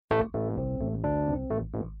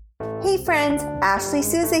Hey friends, Ashley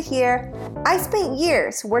Souza here. I spent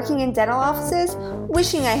years working in dental offices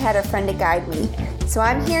wishing I had a friend to guide me. So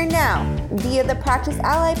I'm here now via the Practice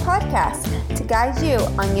Ally podcast to guide you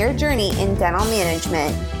on your journey in dental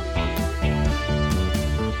management.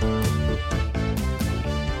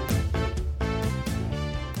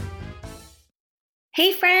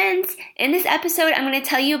 Hey friends! In this episode, I'm going to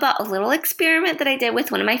tell you about a little experiment that I did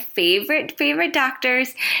with one of my favorite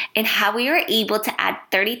doctors and how we were able to add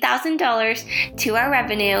 $30,000 to our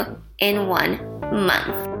revenue in 1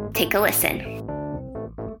 month. Take a listen.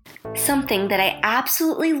 Something that I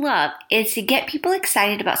absolutely love is to get people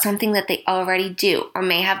excited about something that they already do or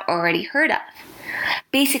may have already heard of.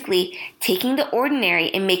 Basically, taking the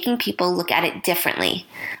ordinary and making people look at it differently.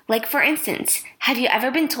 Like for instance, have you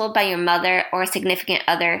ever been told by your mother or a significant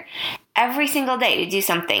other every single day to do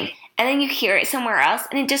something, and then you hear it somewhere else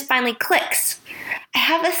and it just finally clicks? I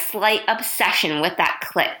have a slight obsession with that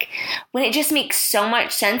click, when it just makes so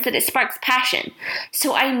much sense that it sparks passion.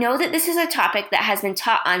 So I know that this is a topic that has been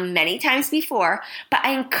taught on many times before, but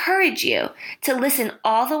I encourage you to listen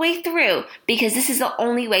all the way through because this is the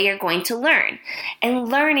only way you're going to learn. And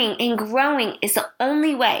learning and growing is the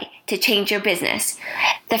only way to change your business.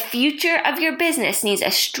 The future of your business needs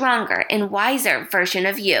a stronger and wiser version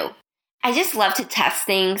of you. I just love to test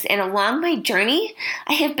things, and along my journey,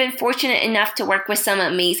 I have been fortunate enough to work with some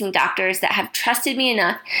amazing doctors that have trusted me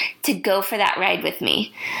enough to go for that ride with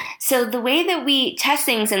me. So the way that we test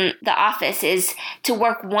things in the office is to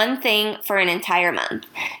work one thing for an entire month.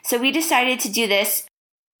 So we decided to do this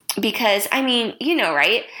because,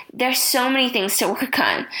 right? There's so many things to work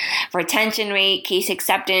on. Retention rate, case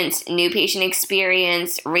acceptance, new patient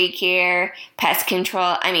experience, recare, pest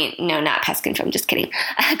control. Not pest control, I'm just kidding.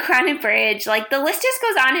 Crown and bridge, the list just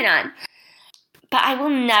goes on and on. But I will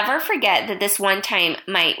never forget that this one time,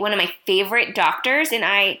 one of my favorite doctors and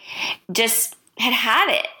I just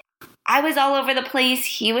had it. I was all over the place.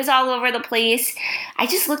 He was all over the place. I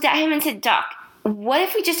just looked at him and said, Doc, what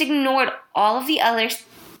if we just ignored all of these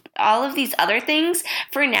other things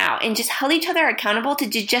for now and just held each other accountable to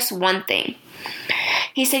do just one thing?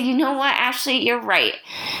 He said, you know what, Ashley, you're right.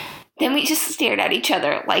 Then we just stared at each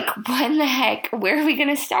other like, what in the heck? Where are we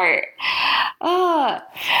going to start?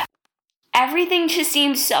 Everything just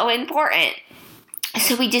seemed so important.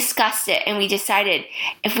 So we discussed it and we decided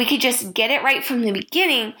if we could just get it right from the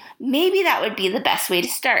beginning, maybe that would be the best way to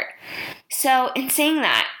start. So in saying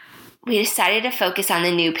that, we decided to focus on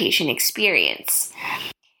the new patient experience.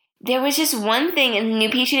 There was just one thing in the new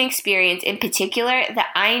patient experience in particular that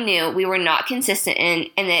I knew we were not consistent in,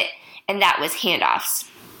 and that was handoffs.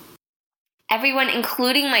 Everyone,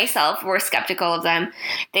 including myself, were skeptical of them.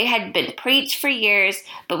 They had been preached for years,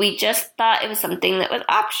 but we just thought it was something that was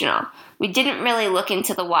optional. We didn't really look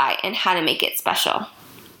into the why and how to make it special.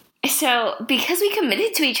 So because we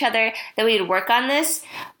committed to each other that we'd work on this,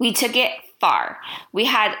 we took it far. We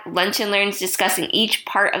had lunch and learns discussing each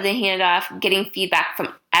part of the handoff, getting feedback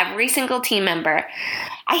from every single team member.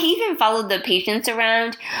 I even followed the patients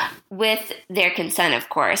around with their consent, of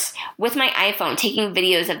course, with my iPhone, taking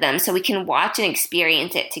videos of them so we can watch and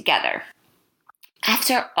experience it together.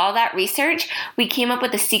 After all that research, we came up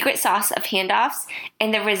with the secret sauce of handoffs,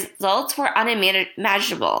 and the results were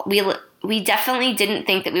unimaginable. We definitely didn't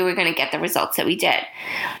think that we were going to get the results that we did.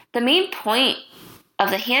 The main point of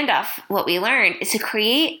the handoff, what we learned, is to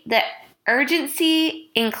create the urgency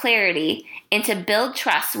and clarity and to build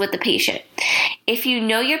trust with the patient. If you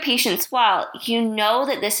know your patients well, you know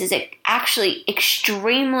that this is actually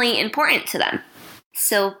extremely important to them.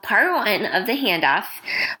 So part one of the handoff,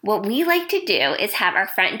 what we like to do is have our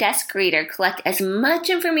front desk greeter collect as much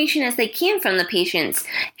information as they can from the patients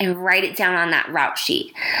and write it down on that route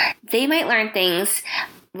sheet. They might learn things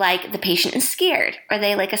like the patient is scared, or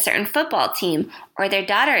they like a certain football team, or their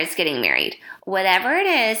daughter is getting married. Whatever it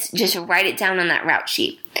is, just write it down on that route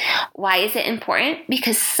sheet. Why is it important?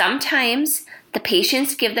 Because sometimes the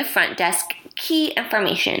patients give the front desk key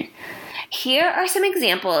information. Here are some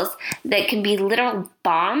examples that can be literal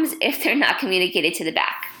bombs if they're not communicated to the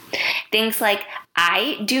back. Things like,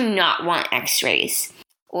 I do not want x-rays.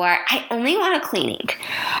 Or I only want a cleaning.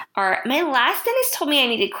 Or my last dentist told me I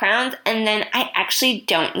needed crowns and then I actually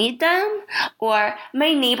don't need them. Or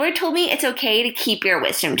my neighbor told me it's okay to keep your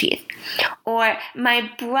wisdom teeth. Or my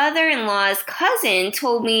brother-in-law's cousin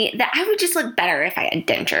told me that I would just look better if I had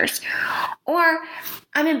dentures. Or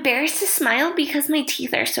I'm embarrassed to smile because my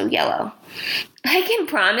teeth are so yellow. I can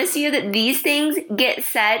promise you that these things get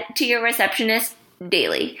said to your receptionist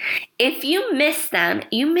daily. If you miss them,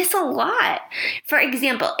 you miss a lot. For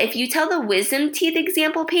example, if you tell the wisdom teeth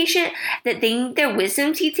example patient that they need their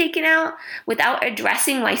wisdom teeth taken out without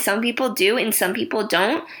addressing why some people do and some people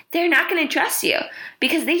don't, they're not going to trust you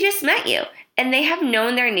because they just met you and they have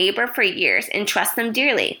known their neighbor for years and trust them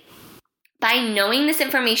dearly. By knowing this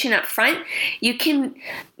information up front, you can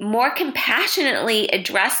more compassionately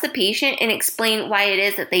address the patient and explain why it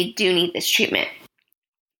is that they do need this treatment.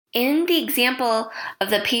 In the example of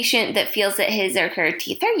the patient that feels that his or her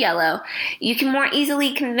teeth are yellow, you can more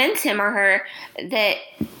easily convince him or her that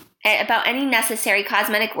about any necessary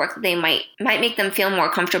cosmetic work that they might make them feel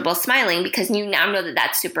more comfortable smiling because you now know that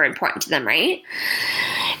that's super important to them, right?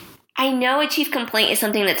 I know a chief complaint is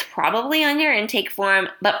something that's probably on your intake form,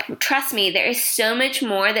 but trust me, there is so much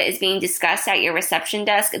more that is being discussed at your reception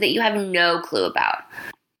desk that you have no clue about.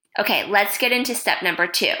 Okay, let's get into step number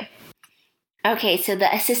 2. Okay, so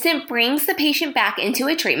the assistant brings the patient back into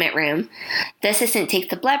a treatment room. The assistant takes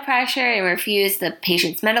the blood pressure and reviews the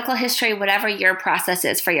patient's medical history, whatever your process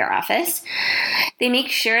is for your office. They make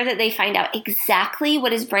sure that they find out exactly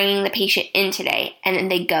what is bringing the patient in today, and then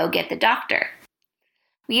they go get the doctor.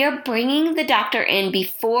 We are bringing the doctor in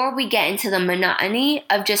before we get into the monotony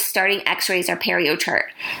of just starting x-rays or perio chart,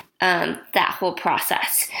 that whole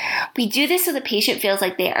process. We do this so the patient feels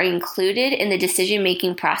like they are included in the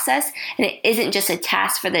decision-making process and it isn't just a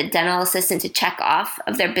task for the dental assistant to check off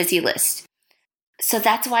of their busy list. So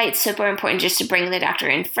that's why it's super important just to bring the doctor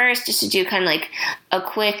in first, just to do kind of like a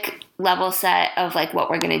quick level set of like what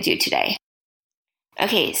we're going to do today.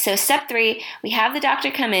 Okay, so step 3, we have the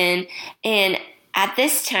doctor come in, and at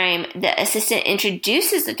this time, the assistant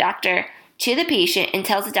introduces the doctor to the patient and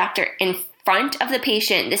tells the doctor in front of the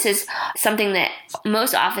patient. This is something that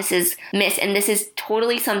most offices miss, and this is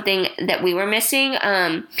totally something that we were missing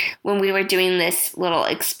when we were doing this little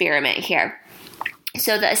experiment here.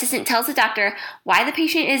 So the assistant tells the doctor why the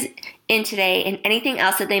patient is in today and anything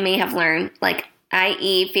else that they may have learned, like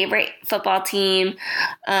i.e. favorite football team,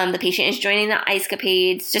 the patient is joining the ice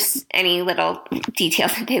capades, just any little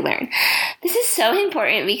details that they learn. This is so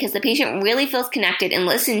important because the patient really feels connected and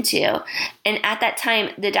listened to, and at that time,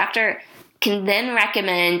 the doctor can then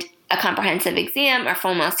recommend a comprehensive exam or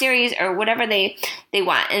full mouth series or whatever they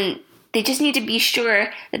want, and they just need to be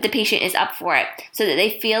sure that the patient is up for it so that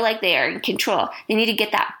they feel like they are in control. They need to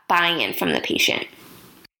get that buy-in from the patient.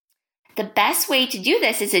 The best way to do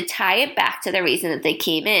this is to tie it back to the reason that they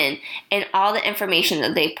came in and all the information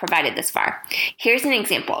that they've provided thus far. Here's an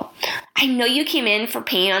example. I know you came in for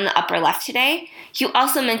pain on the upper left today. You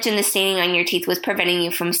also mentioned the staining on your teeth was preventing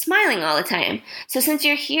you from smiling all the time. So since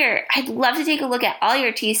you're here, I'd love to take a look at all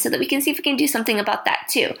your teeth so that we can see if we can do something about that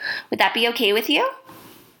too. Would that be okay with you?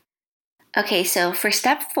 Okay, so for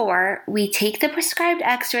step 4, we take the prescribed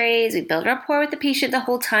x-rays, we build rapport with the patient the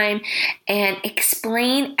whole time, and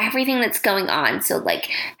explain everything that's going on. So like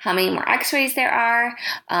how many more x-rays there are,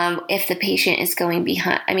 if the patient is going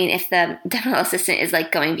behind, if the dental assistant is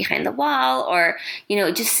like going behind the wall, or,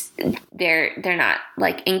 just they're not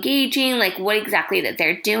like engaging, like what exactly that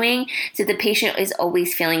they're doing, so the patient is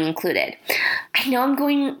always feeling included. I know I'm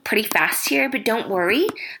going pretty fast here, but don't worry.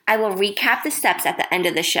 I will recap the steps at the end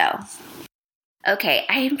of the show. Okay,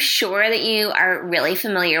 I'm sure that you are really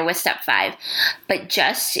familiar with step 5, but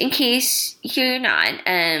just in case you're not,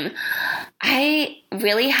 I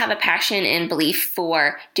really have a passion and belief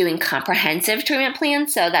for doing comprehensive treatment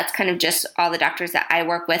plans. So that's kind of just all the doctors that I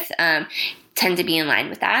work with tend to be in line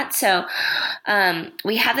with that. So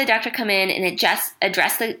we have the doctor come in and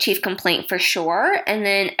address the chief complaint for sure, and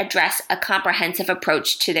then address a comprehensive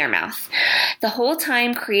approach to their mouth. The whole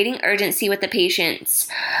time creating urgency with the patients.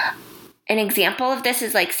 An example of this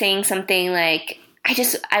is like saying something like,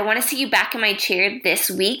 I want to see you back in my chair this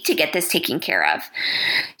week to get this taken care of.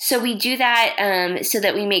 So we do that so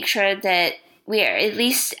that we make sure that we are at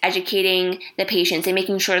least educating the patients and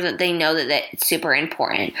making sure that they know that it's super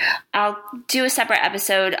important. I'll do a separate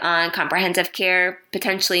episode on comprehensive care.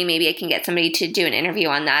 Potentially, maybe I can get somebody to do an interview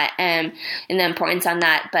on that and the importance on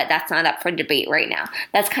that, but that's not up for debate right now.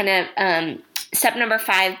 That's kind of step number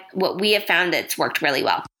 5, what we have found that's worked really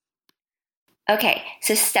well. Okay,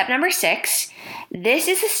 so step number 6, this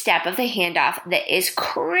is a step of the handoff that is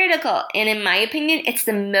critical, and in my opinion, it's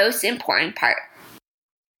the most important part.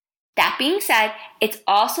 That being said, it's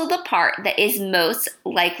also the part that is most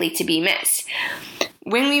likely to be missed.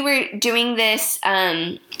 When we were doing this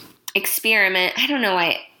experiment, I don't know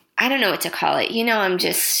what to call it. I'm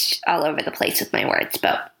just all over the place with my words,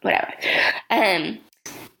 but whatever.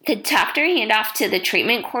 The doctor handoff to the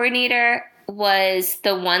treatment coordinator was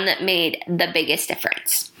the one that made the biggest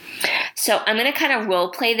difference. So I'm going to kind of role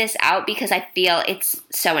play this out because I feel it's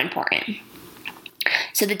so important.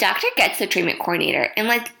 So the doctor gets the treatment coordinator, and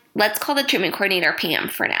let's call the treatment coordinator Pam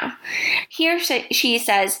for now. Here she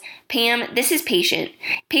says, "Pam, this is patient.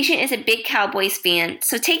 Patient is a big Cowboys fan,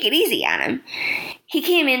 so take it easy on him. He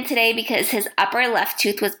came in today because his upper left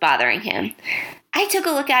tooth was bothering him. I took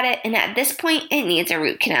a look at it, and at this point, it needs a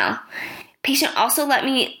root canal. Patient also let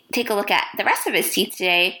me take a look at the rest of his teeth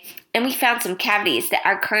today, and we found some cavities that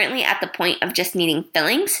are currently at the point of just needing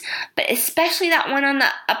fillings, but especially that one on the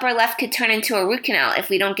upper left could turn into a root canal if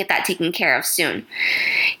we don't get that taken care of soon.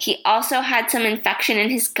 He also had some infection in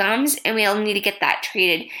his gums, and we'll need to get that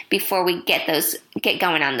treated before we get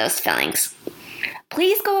going on those fillings.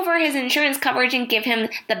 Please go over his insurance coverage and give him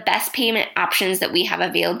the best payment options that we have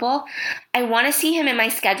available. I want to see him in my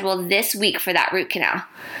schedule this week for that root canal."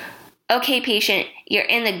 Okay, patient, you're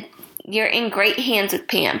in great hands with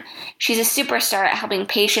Pam. She's a superstar at helping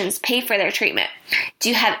patients pay for their treatment. Do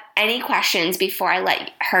you have any questions before I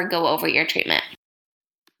let her go over your treatment?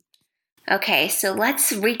 Okay, so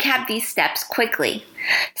let's recap these steps quickly.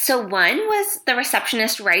 So one was the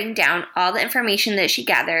receptionist writing down all the information that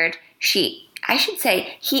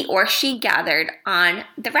he or she gathered on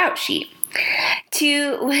the route sheet.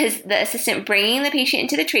 2 was the assistant bringing the patient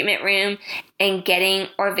into the treatment room and getting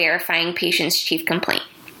or verifying patient's chief complaint.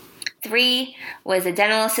 3 was a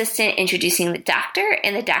dental assistant introducing the doctor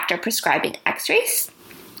and the doctor prescribing x-rays.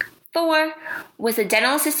 4 was a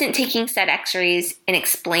dental assistant taking said x-rays and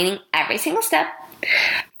explaining every single step.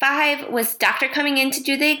 5 was doctor coming in to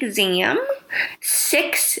do the exam.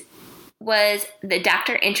 6 was the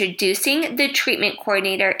doctor introducing the treatment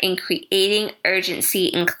coordinator and creating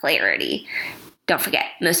urgency and clarity. Don't forget,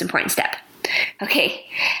 most important step. Okay,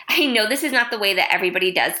 I know this is not the way that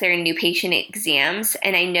everybody does their new patient exams,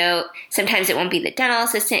 and I know sometimes it won't be the dental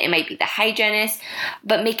assistant, it might be the hygienist,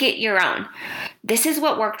 but make it your own. This is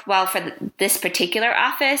what worked well for this particular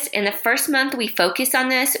office. In the first month we focused on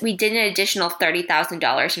this, we did an additional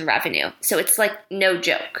 $30,000 in revenue, so it's like no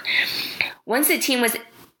joke. Once the team was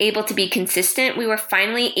able to be consistent, we were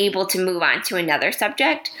finally able to move on to another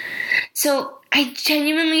subject. So I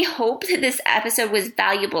genuinely hope that this episode was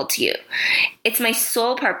valuable to you. It's my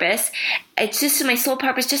sole purpose. It's just my sole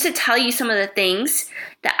purpose just to tell you some of the things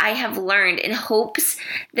that I have learned in hopes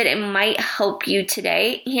that it might help you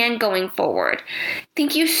today and going forward.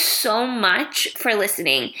 Thank you so much for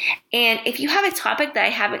listening. And if you have a topic that I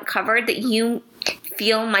haven't covered that you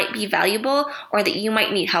feel might be valuable or that you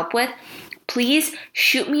might need help with, please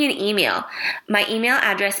shoot me an email. My email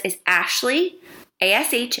address is Ashley,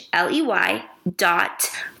 ASHLEY,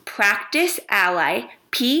 .practiceally,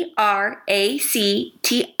 PRACTICEALLY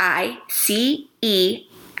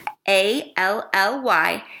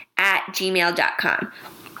 @gmail.com.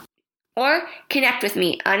 Or connect with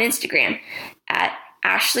me on Instagram at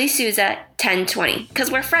Ashley Souza 1020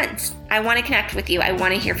 because we're friends. I want to connect with you. I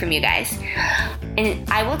want to hear from you guys. And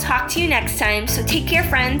I will talk to you next time. So take care,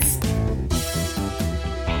 friends.